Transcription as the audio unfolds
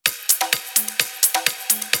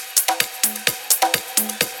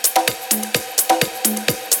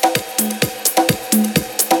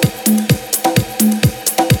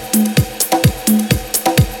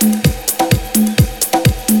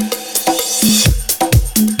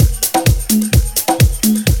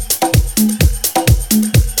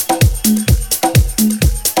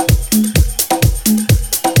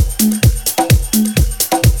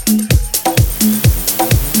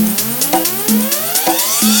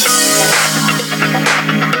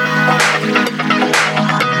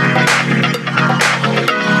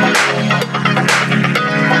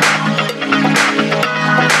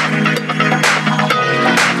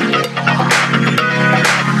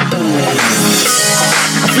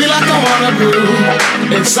wanna be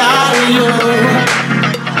inside of you.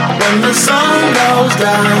 When the sun goes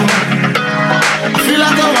down, I feel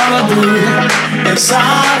like I wanna be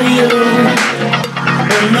inside of you.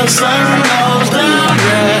 When the sun goes down,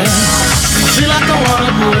 yeah. I feel like I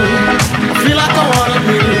wanna be, I feel like I wanna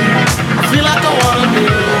be, I feel like I wanna be, I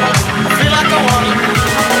feel like I wanna be, I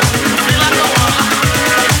feel like I wanna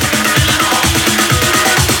be,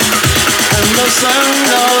 when the sun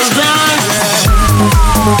goes down, yeah.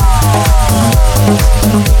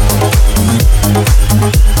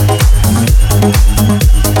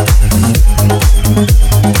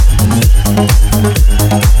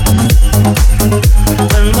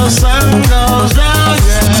 When the sun goes down,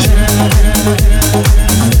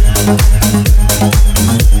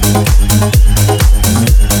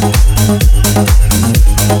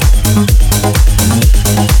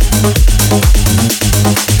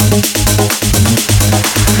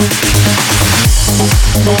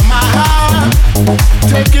 oh my heart,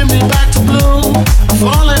 taking me back to blue,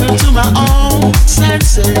 falling into my own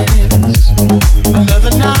senses.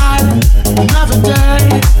 Another night, another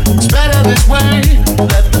day, it's better this way,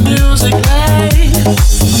 let the music play.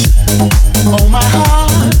 Oh my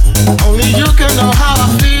heart, only you can know how I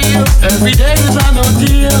feel. Every day is an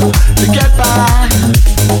ordeal to get by.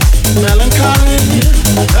 Melancholy,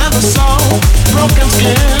 ever so broken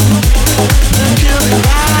skin, then killing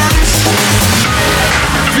lights.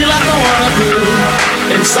 Feel like I wanna be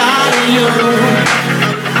inside of you.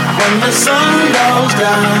 When the sun goes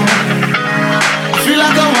down, feel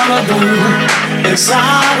like I wanna be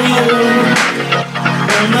inside of you.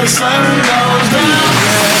 When the sun goes down,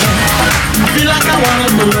 yeah. Feel like I wanna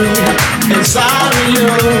be inside of you.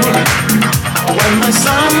 When the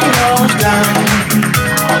sun goes down,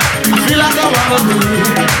 feel like I wanna be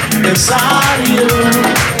inside of you.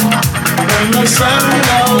 When the sun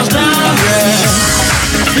goes down, yeah.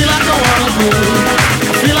 Feel like I wanna be,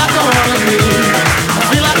 feel like I wanna be,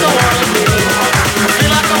 feel like I wanna be,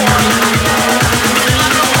 feel like I wanna be, feel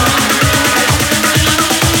like I wanna be.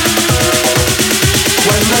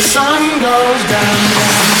 When the sun goes down,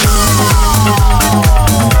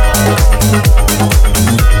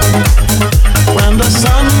 when the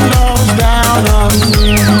sun goes down on me.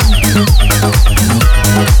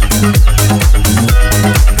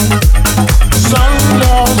 Sun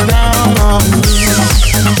goes down on me.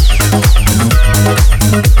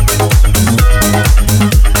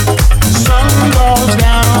 Sun goes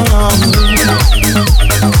down on me.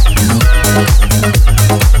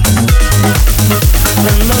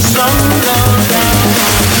 When the sun goes down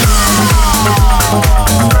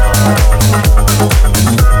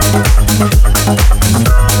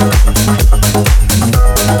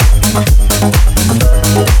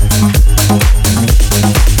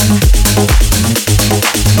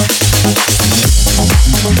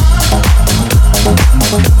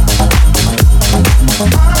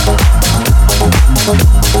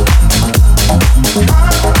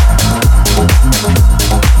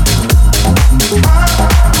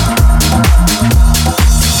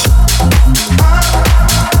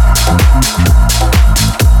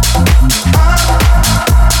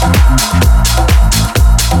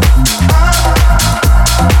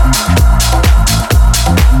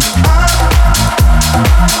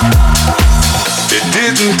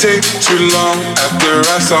take too long after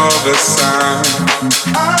I saw the sign.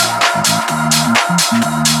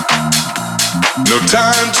 No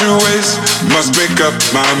time to waste, must make up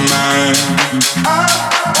my mind.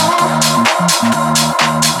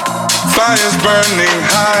 Fires burning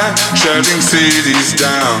high, shutting cities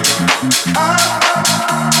down.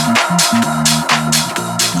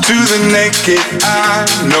 To the naked eye,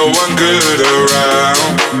 no one good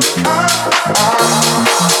around.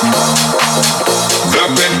 The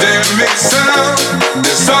pandemic sound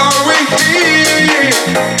is all we hear.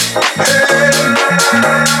 Hey.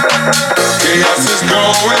 Chaos is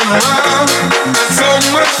going round, and so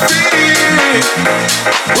much fear.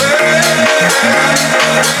 Well,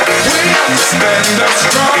 we have to stand up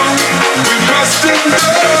strong. We must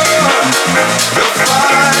endure the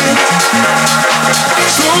fight.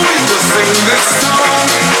 So we will sing this song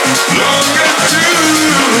long into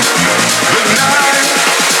the night.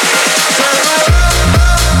 Turn up. Turn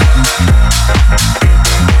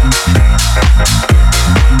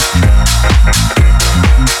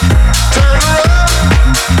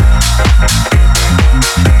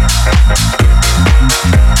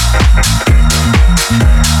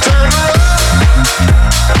up.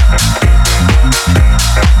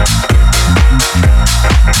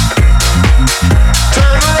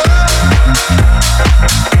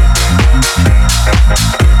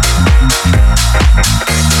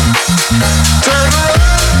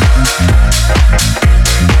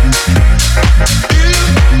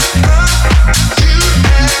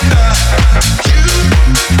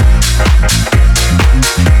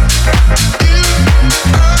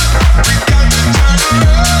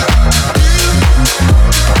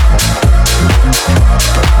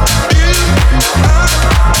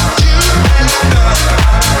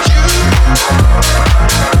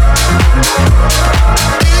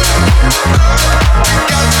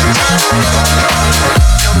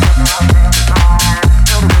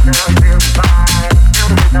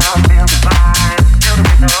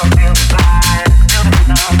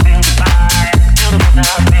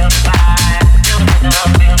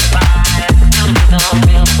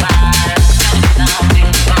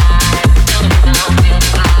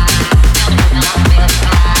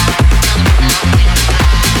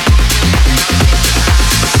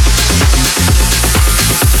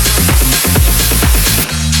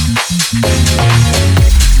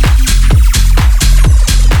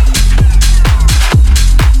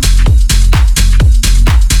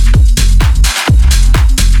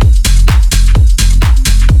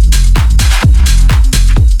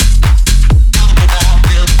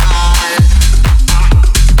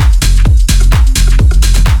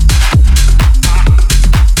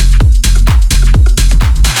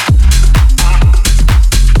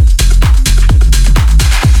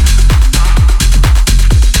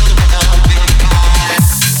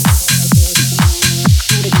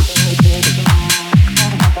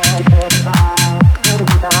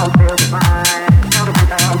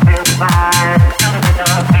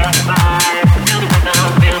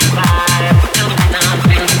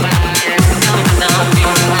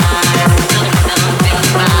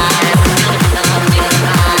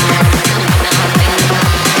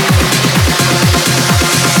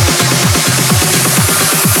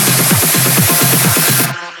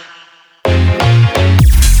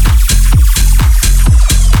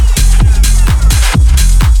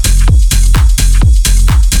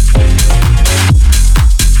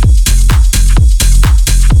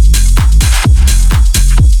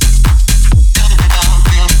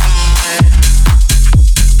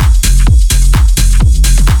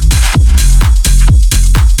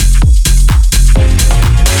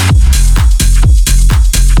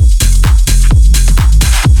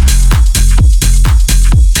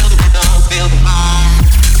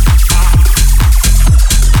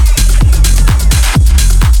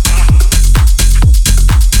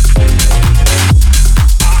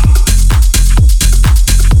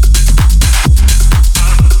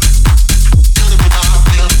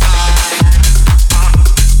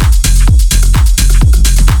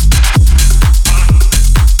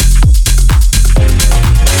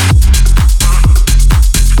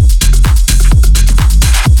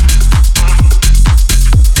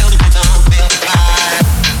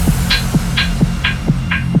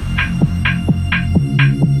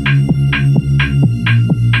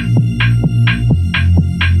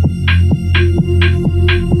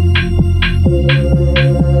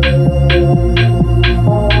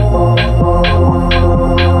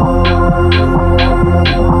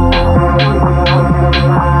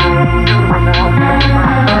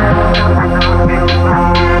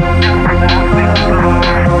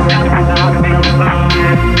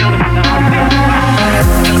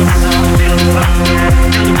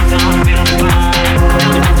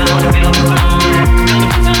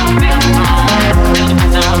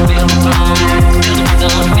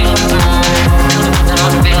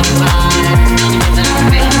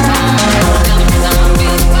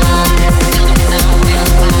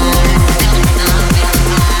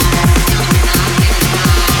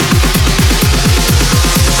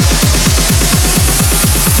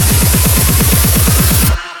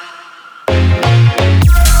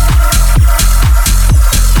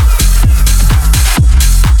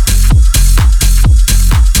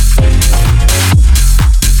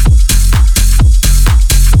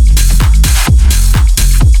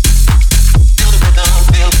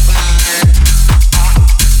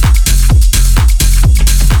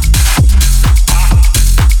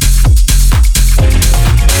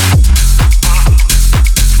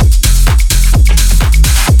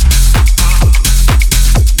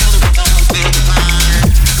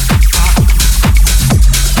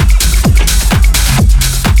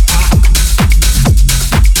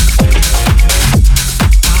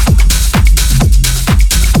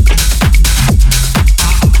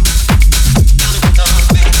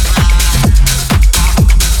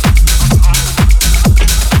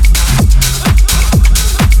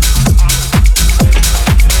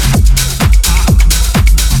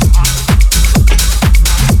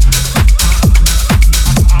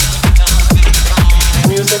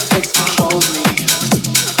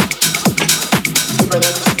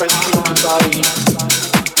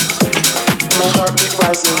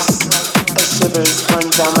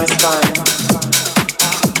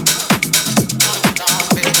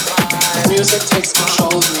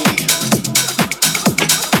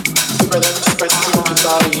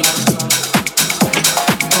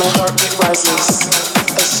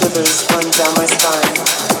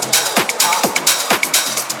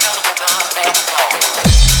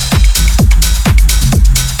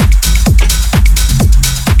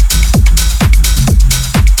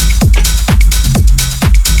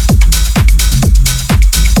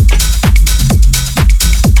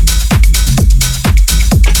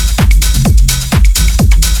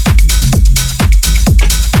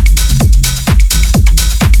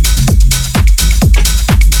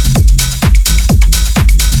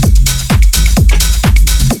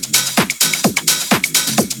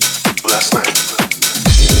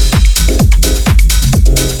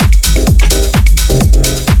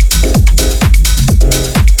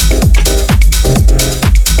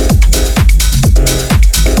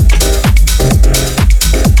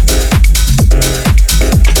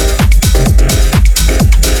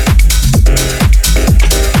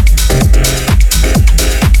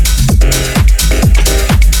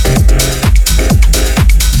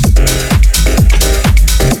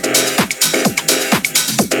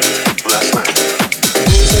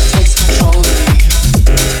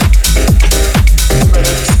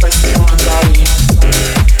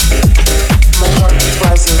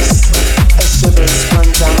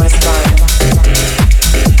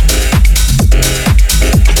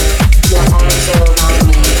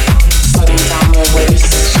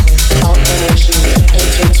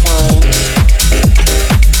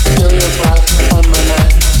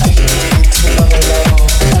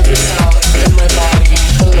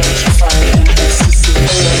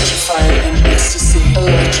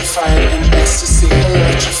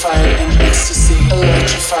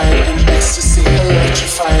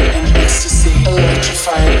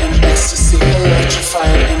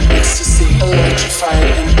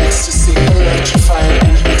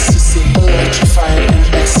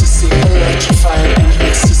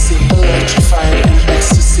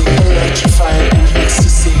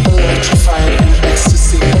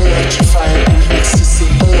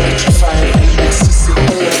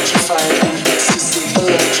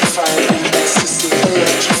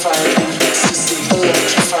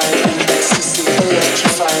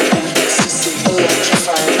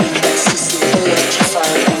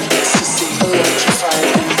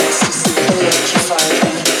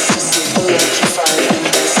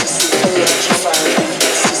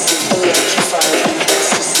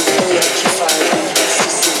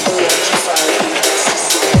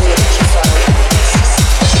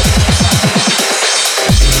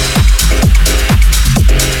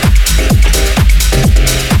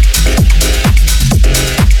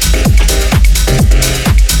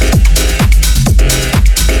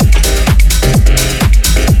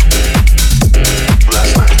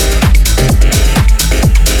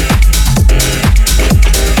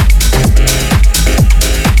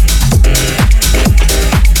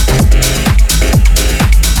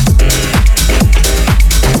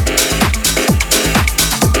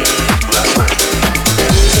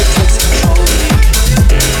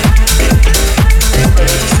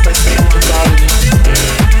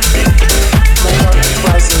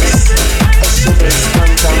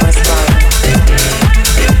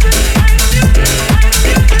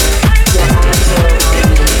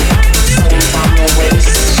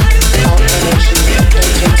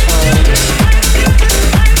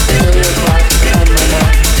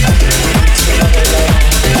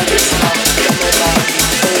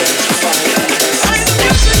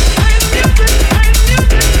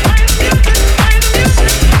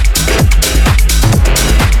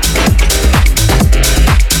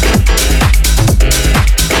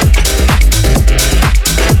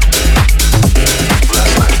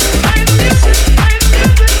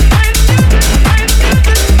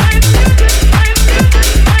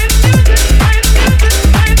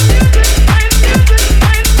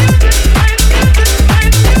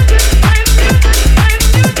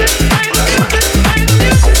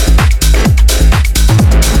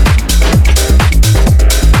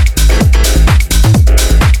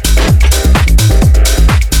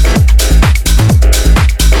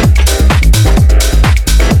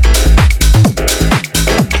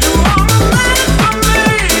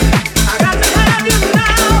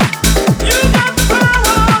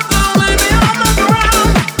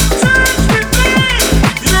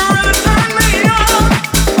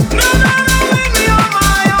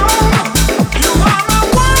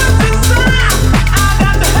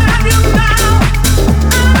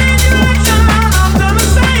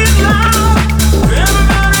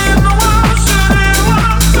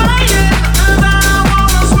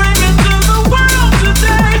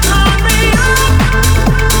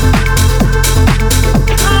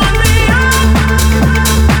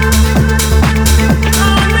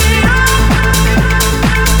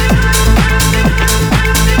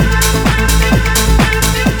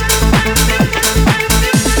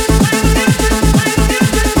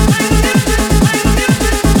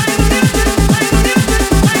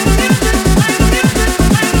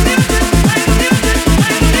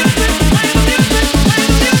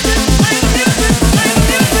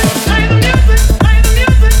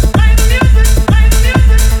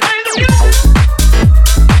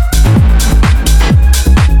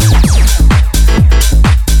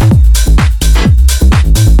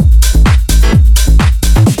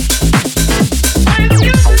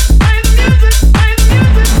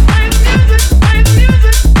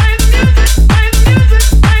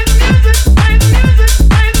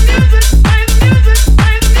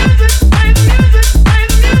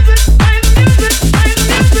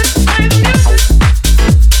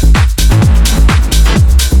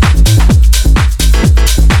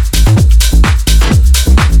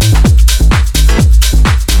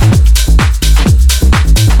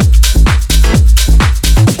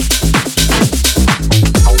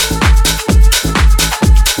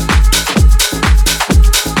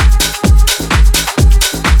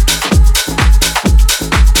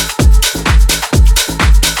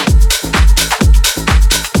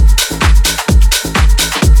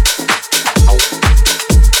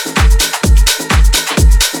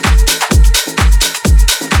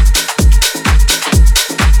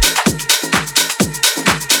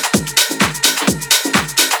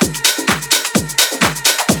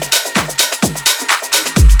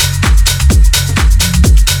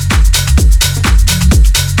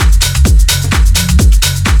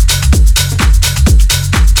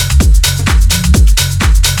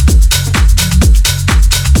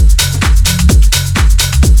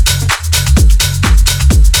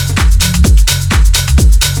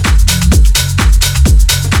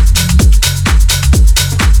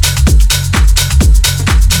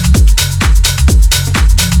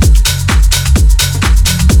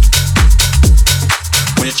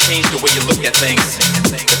 change the way you look at things,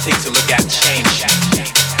 the things you look at change.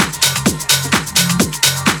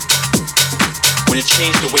 When you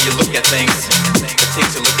change the way you look at things, the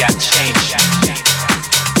things you look at change.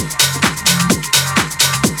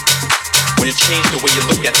 When you change the way you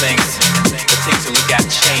look at things, the things you look at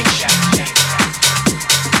change.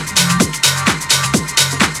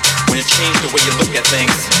 When you change the way you look at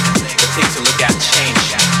things, the things you look at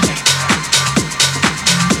change.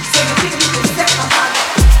 So you think you can set my heart?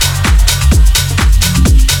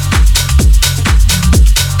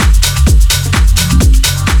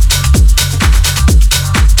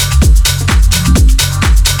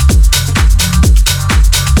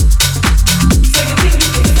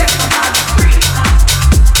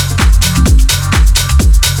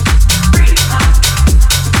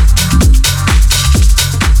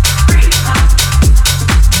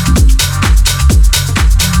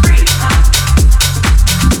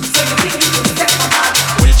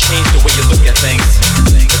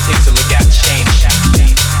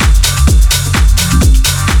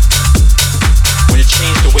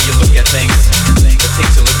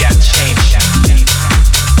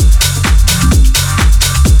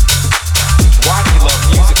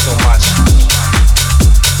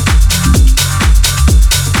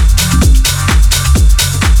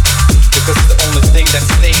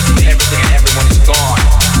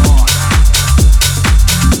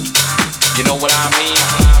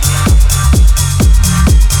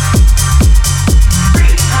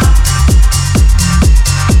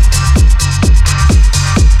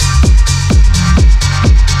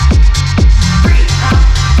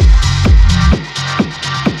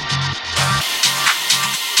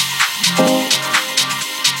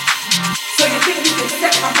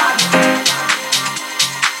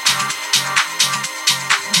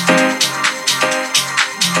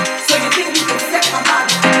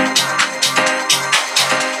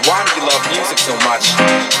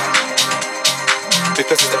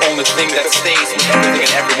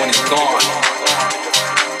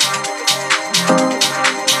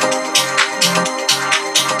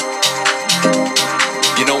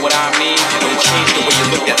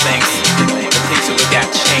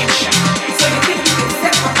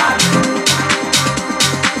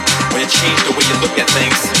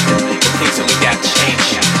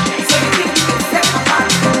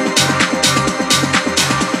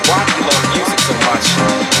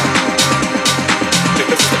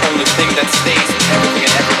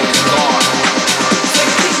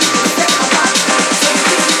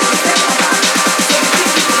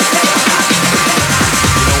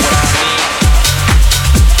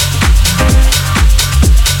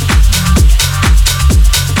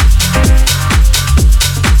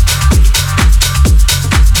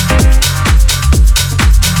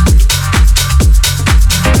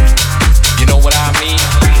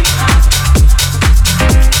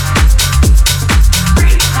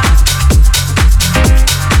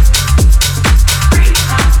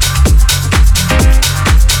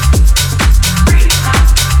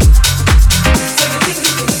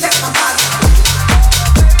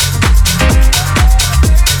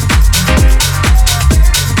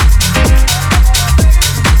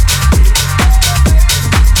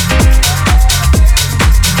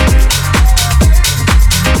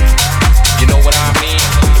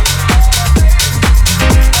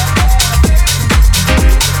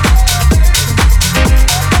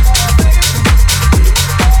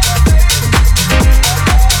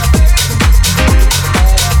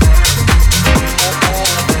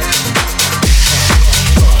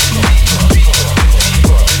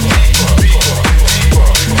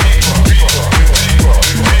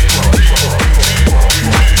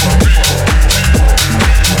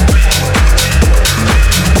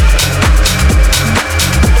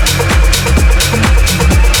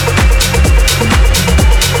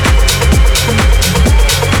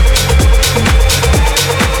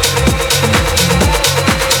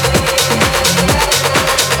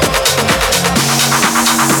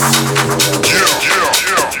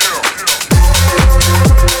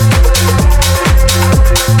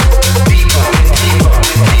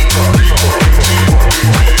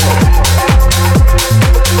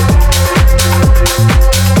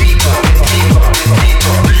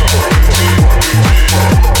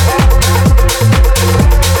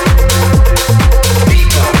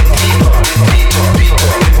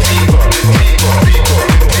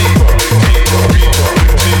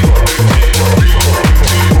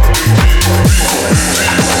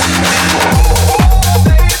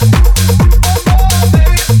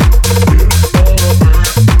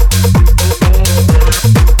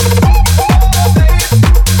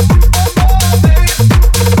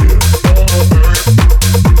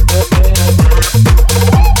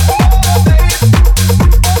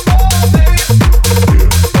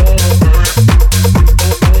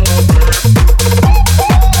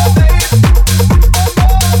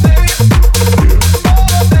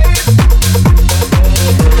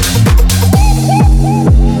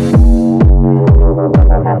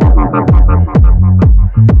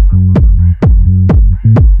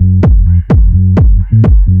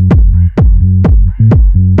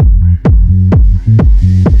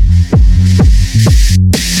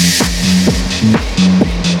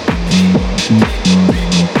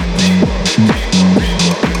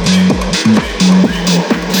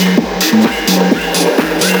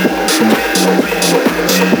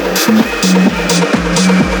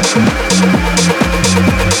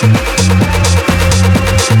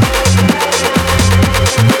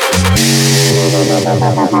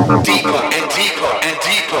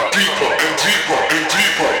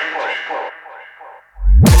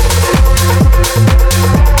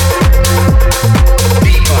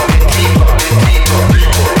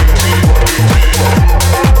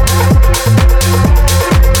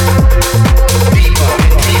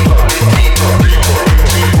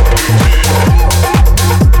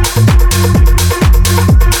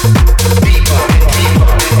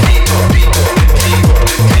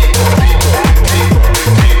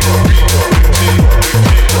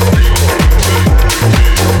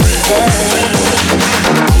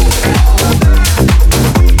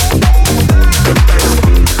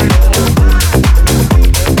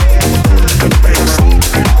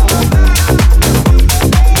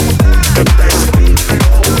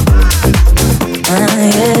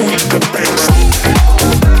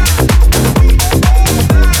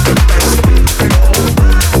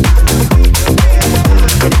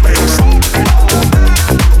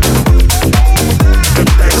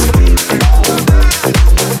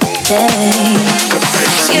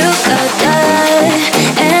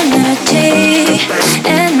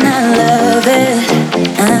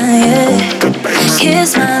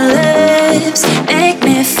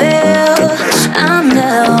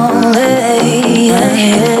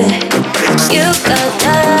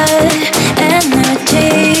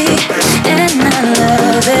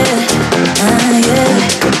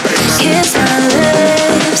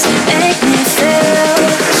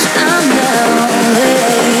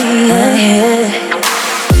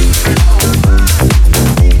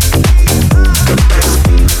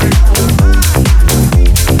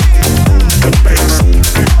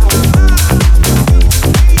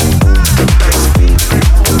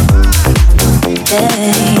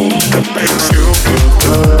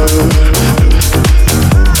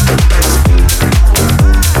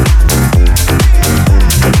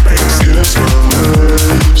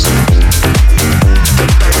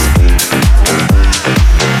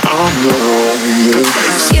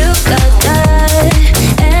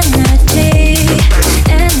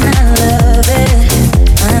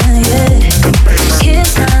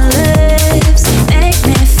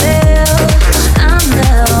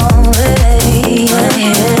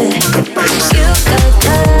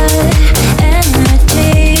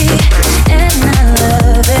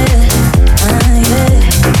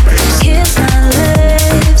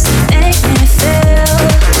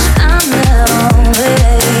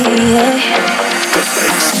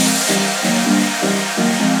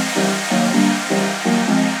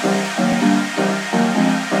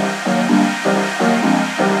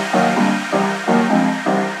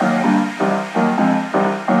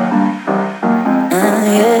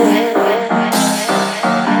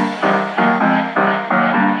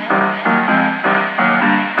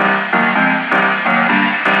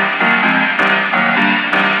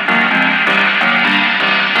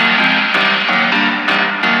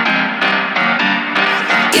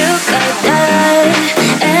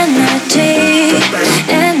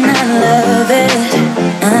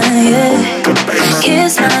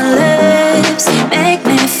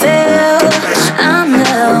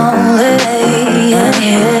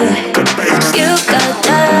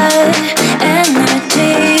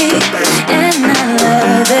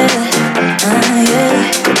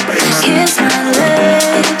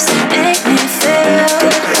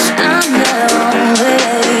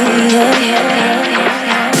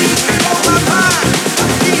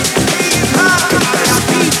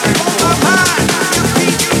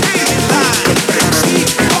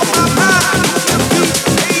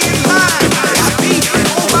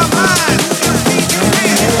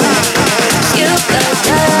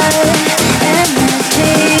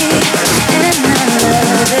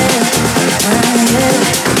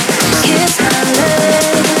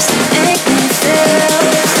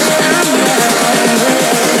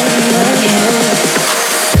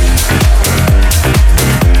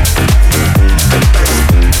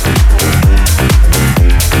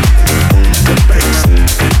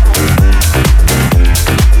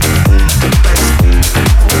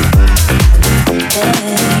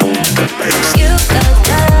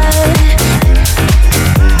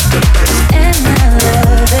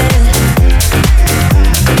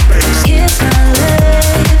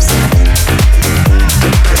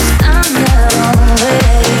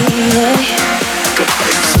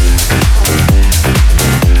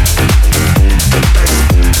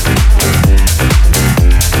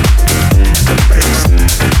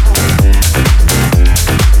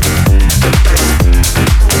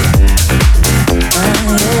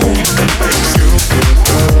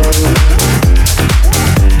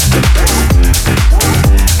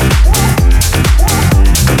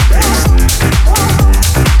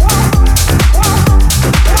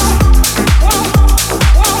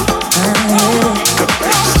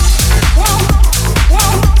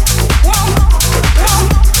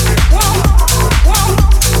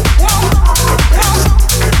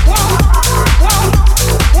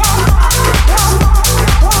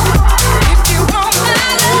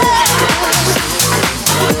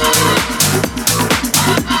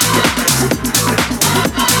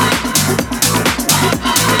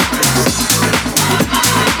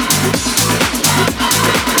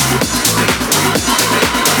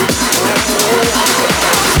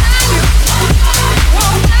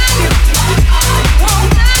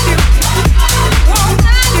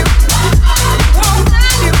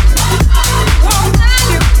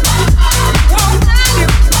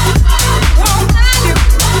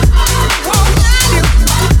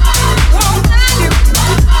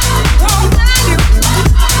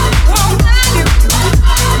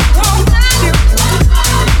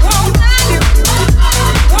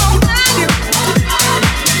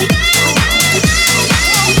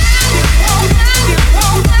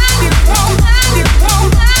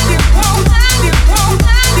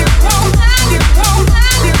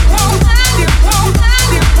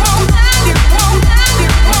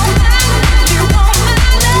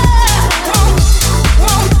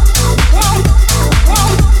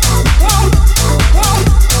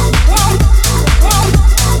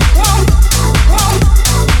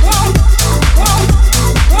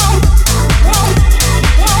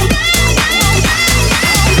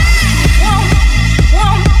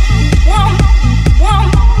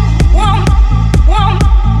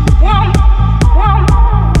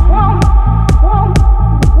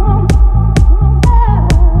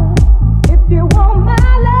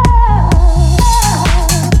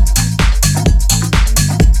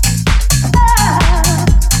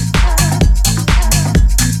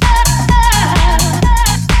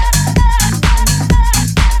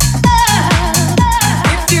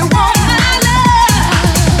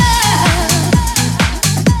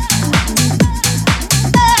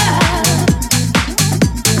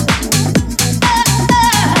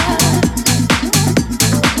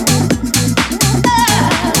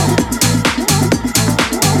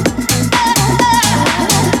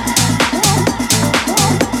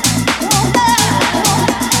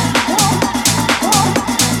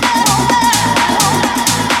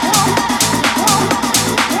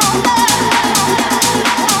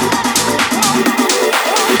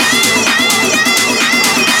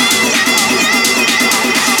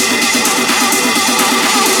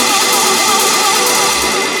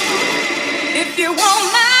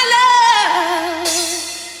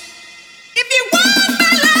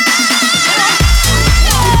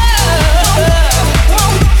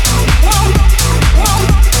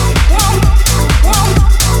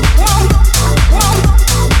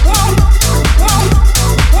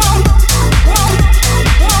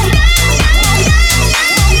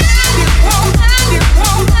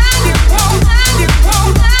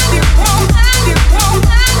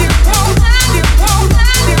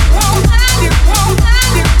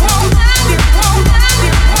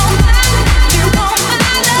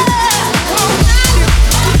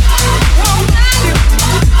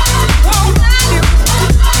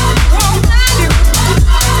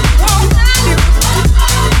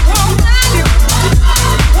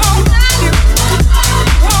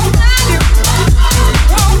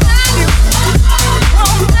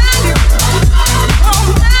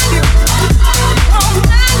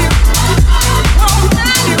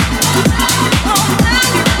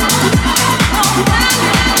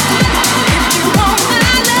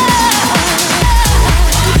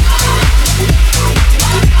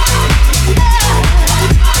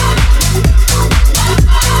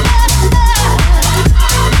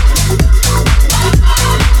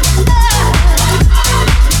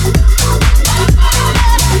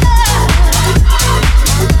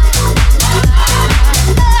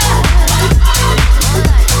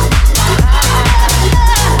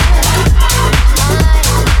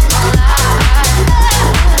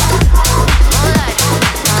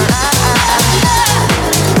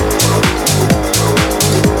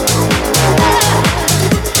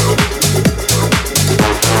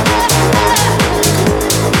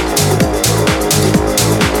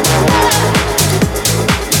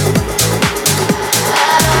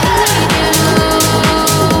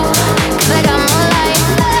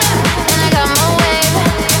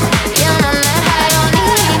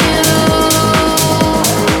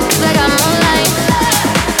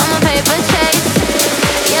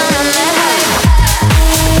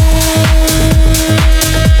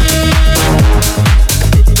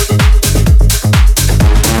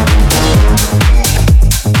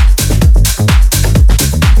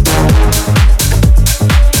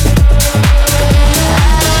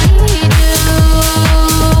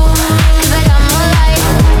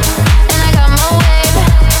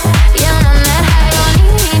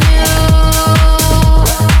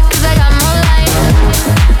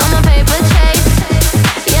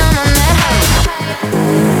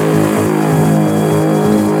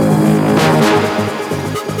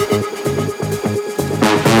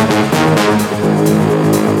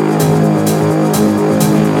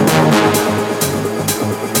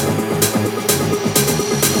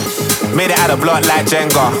 Made it out of block like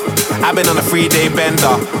Jenga. I've been on a 3-day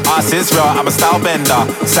bender. Arse is real, I'm a style bender.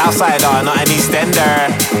 Southsider, not an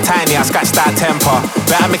Eastender. Tiny, I scratch that temper.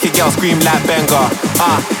 Better make a girl scream like Benga.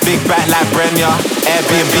 Big back like Brenya.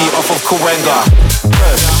 Airbnb off of Kawenga.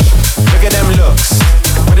 Look at them looks.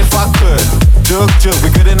 What if I could? Jug, we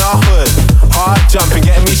good in our hood. Hard jumping,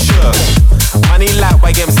 getting me shook. Money like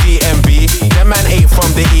YMCMB. Them man ate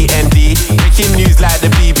from the END. Breaking news like the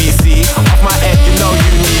BBC. Off my head, you know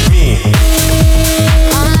you need me.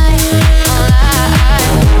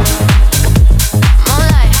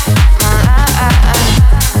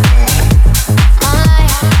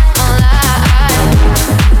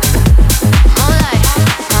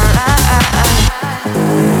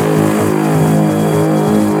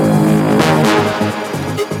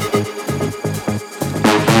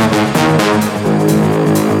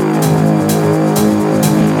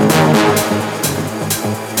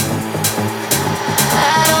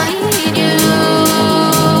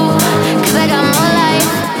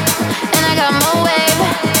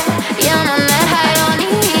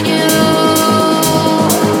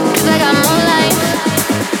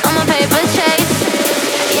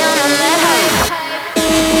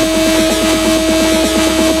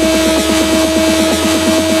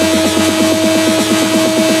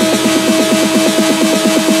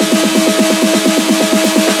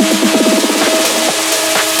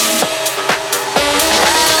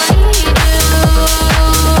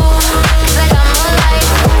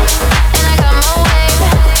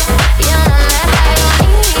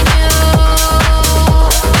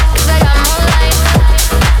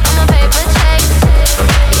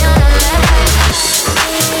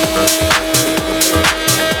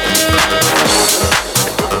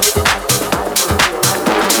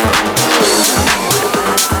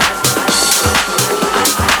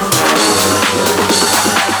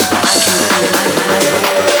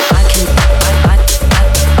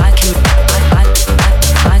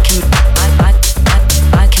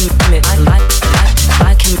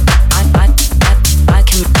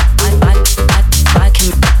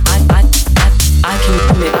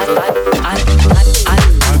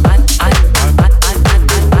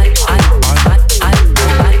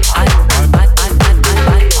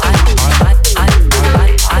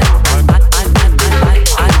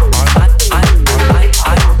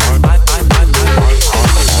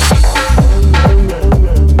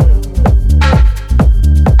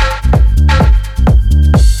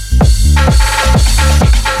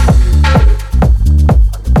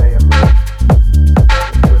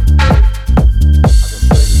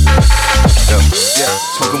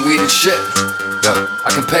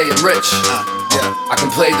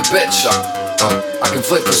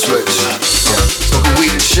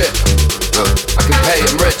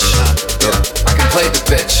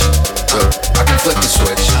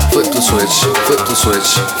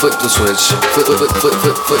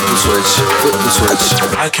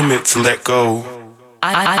 I commit to let go.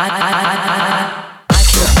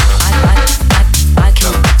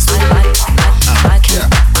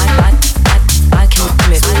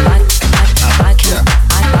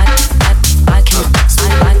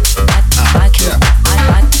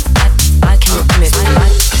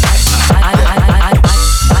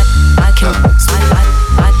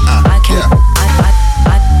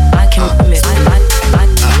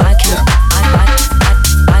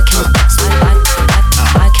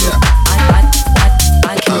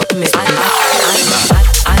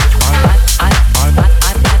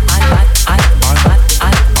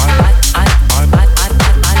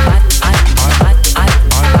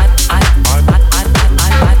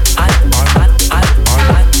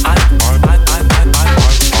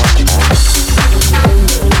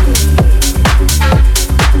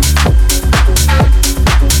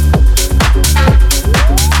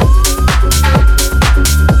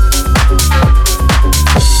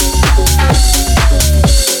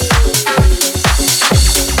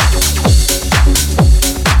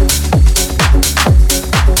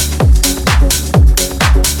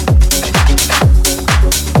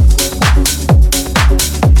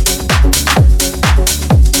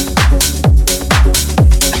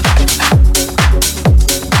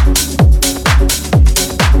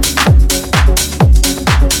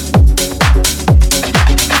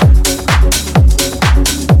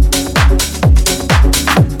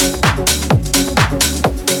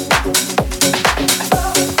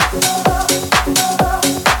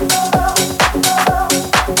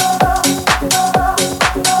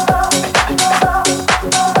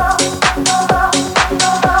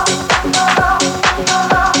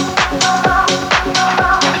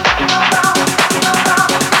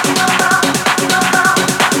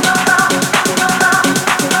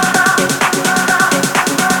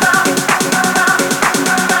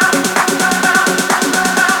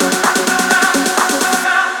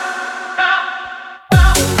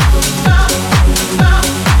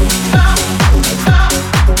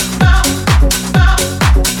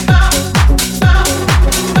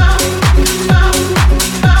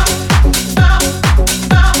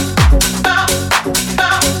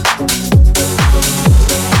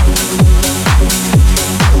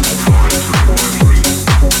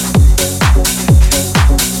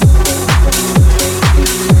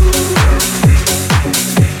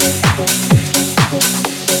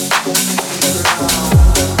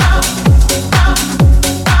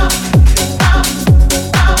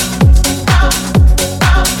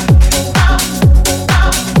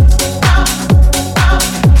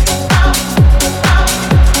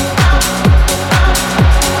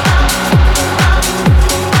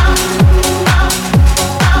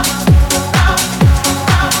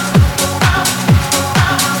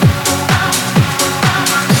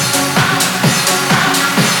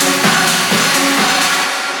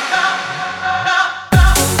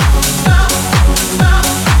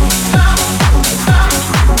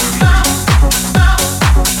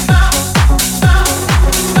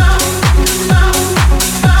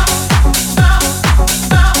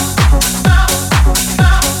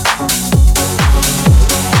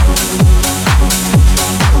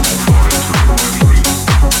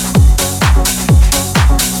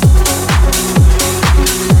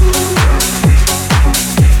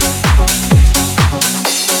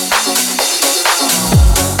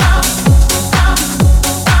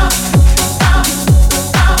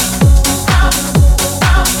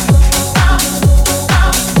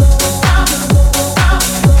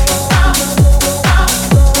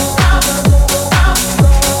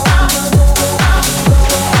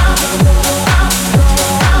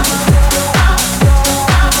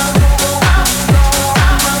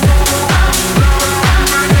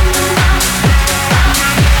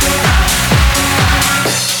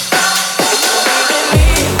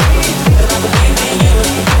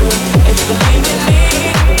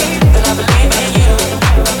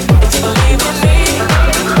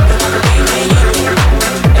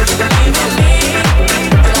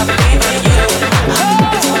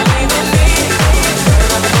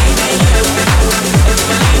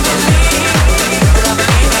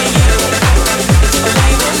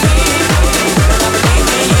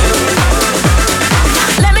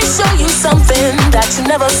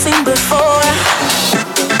 seen before.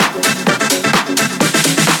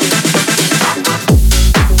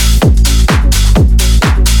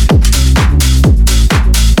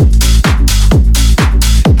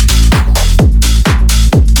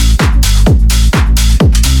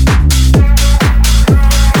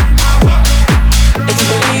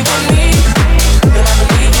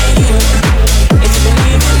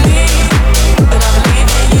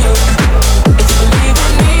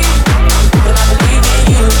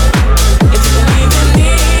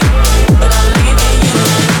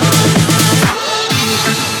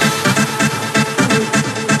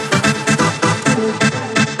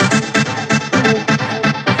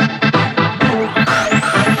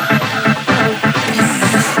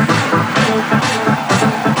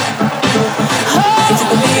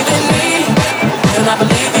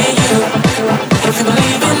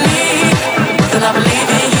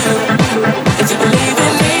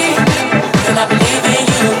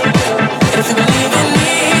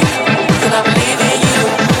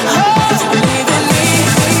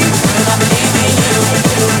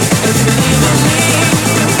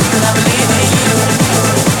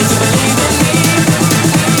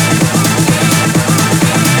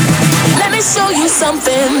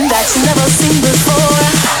 Something that you never seen before.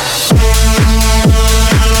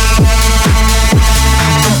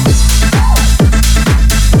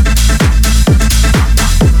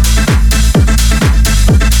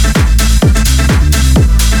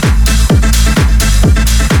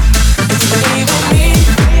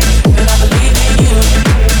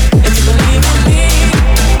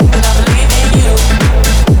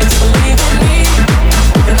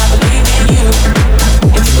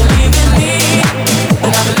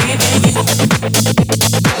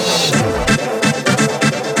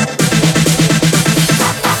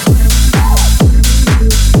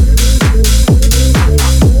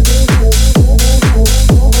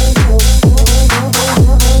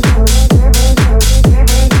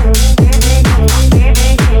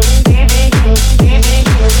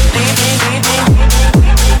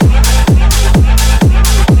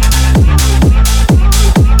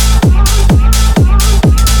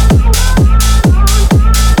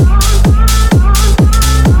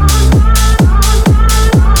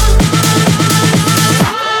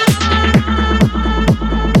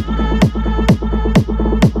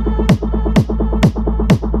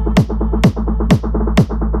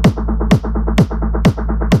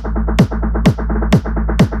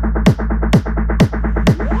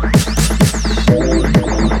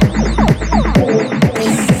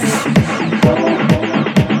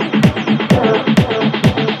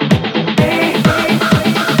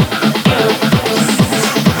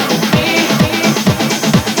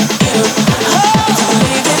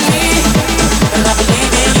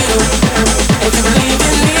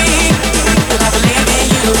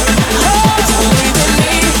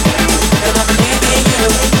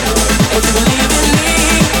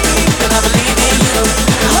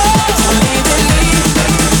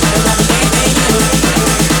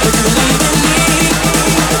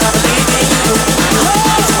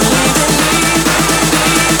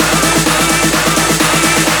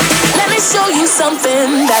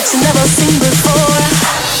 Something that you never seen before.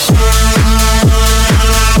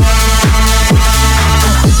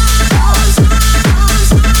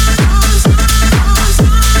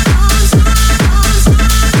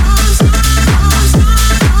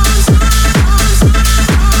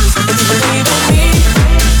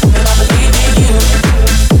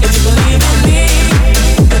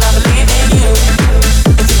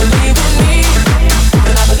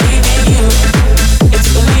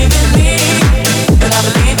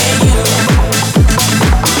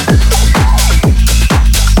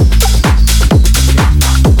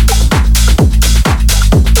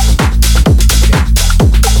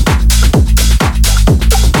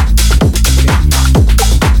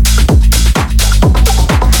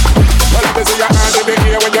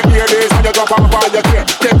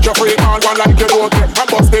 Like you don't care, and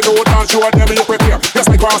bust the note and show them you prepare. Yes,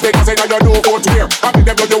 I cross the castle and you know what's here. I think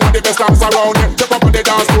them you want the best dance around here. Step up on the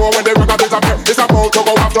dance floor when the record disappear. It's about to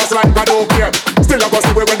go off just like I don't care. Still I go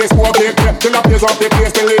see when they smoke here. Till I blaze up the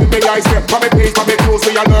place, till leave me eyes here. From me page, from me clothes,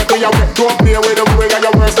 we alert me away. Don't play with the way and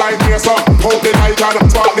your worst like here. So hold the light and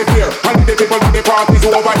spark the fear. And the people in the party's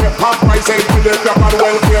over here. Half price ain't to the club and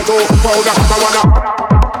welfare. So proud of I wanna.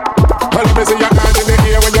 Well, let me see your hands in the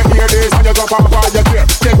air when you hear this. And you jump off all your gear.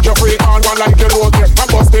 Get your freak on one like you don't care. And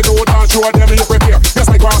bust the note and show them you prepare.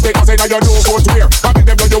 Yes, I cross the castle and you know what's here. I think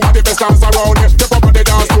them know you want the best dance around here. Step up on the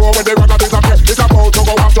dance floor when the record disappear. It's about to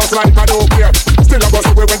go off just like I don't care. Still I go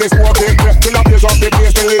see when they smoke here. Till I blaze up the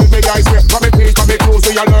place, till leave me eyes here. From me page, from me clothes,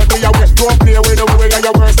 we alert me away. Don't play with the way and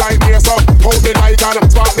your worst like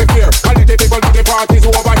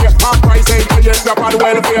on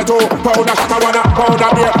welfare too. Pound a shot, I wanna pound a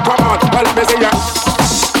beer. Come on, well, let me see ya.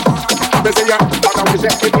 Let me see ya.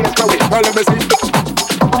 Well, let me see.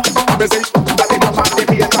 Let me see.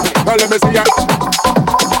 Well, let me see ya.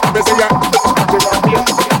 Let me see ya.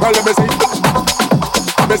 Well, let me see.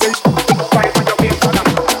 Let me see.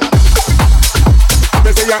 Let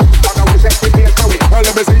me see ya. Well,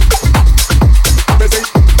 let me see. Let me see.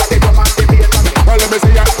 Well, let me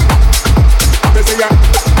see ya. Let me see ya.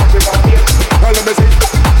 Well, let me see.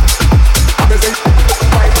 Let me see.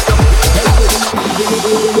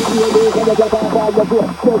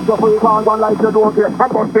 Take your free hands on like you don't care. I'm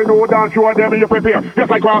busting no dance, show them you prepare. Just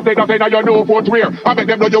like craft take a say now you know footwear. I make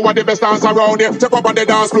them know you are the best dance around here. Step up on the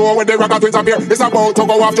dance floor when the rock twins appear. It's about to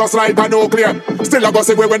go off just like a nuclear. Still a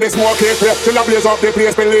gossip when the smoke is clear. Till I blaze up the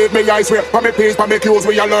place, believe me I swear. For me peace, for me cues,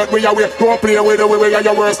 we alert, we aware. Don't play with the way we are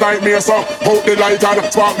your worst nightmare. So hold the light and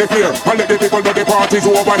spark the flare. And let the people know the party's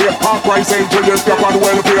over here. Half price ain't till you step on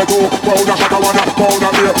welfare too. Pound a shot, I wanna pound a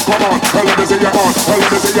beer. Come on, well, let me see you on. Well,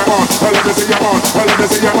 let me see you on. Well, let me see you on. Well, let me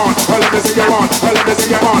see you on. Well, let me see you on. Well, let me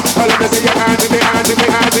see you on. Well, let me see your hands in the hands in the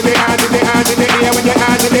hands in the hands in the hands in the air. When your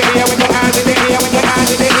hands in the air, when your hands in the air, when your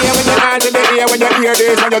hands in the air, when your hands in the air, when you hear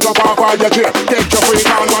this, when you jump off on your chair. Take your free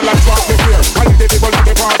down one like spark the fear. And the people in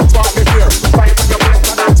the park spark the fear. Fight on your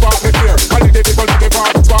waist and spark the fear. And the people in the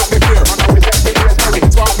park spark the fear.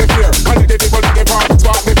 Spark the fear. And the people in the park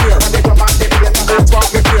spark the fear. And the people in the park spark the fear. And the people in the park spark the fear. And the people in the park spark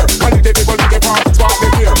the fear. And the people in the park spark the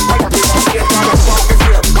fear. Fight on your waist and spark the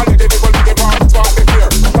fear. And the people in the park spark the fear.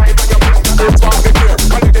 Spark the fear.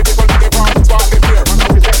 And the people in the park spark the fear.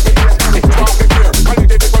 Spark the fear. And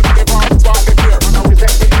the people in the park spark the fear.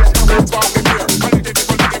 Spark the fear. And the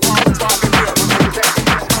people in the park spark the fear. Spark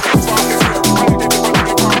the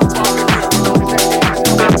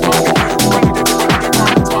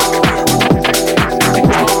fear.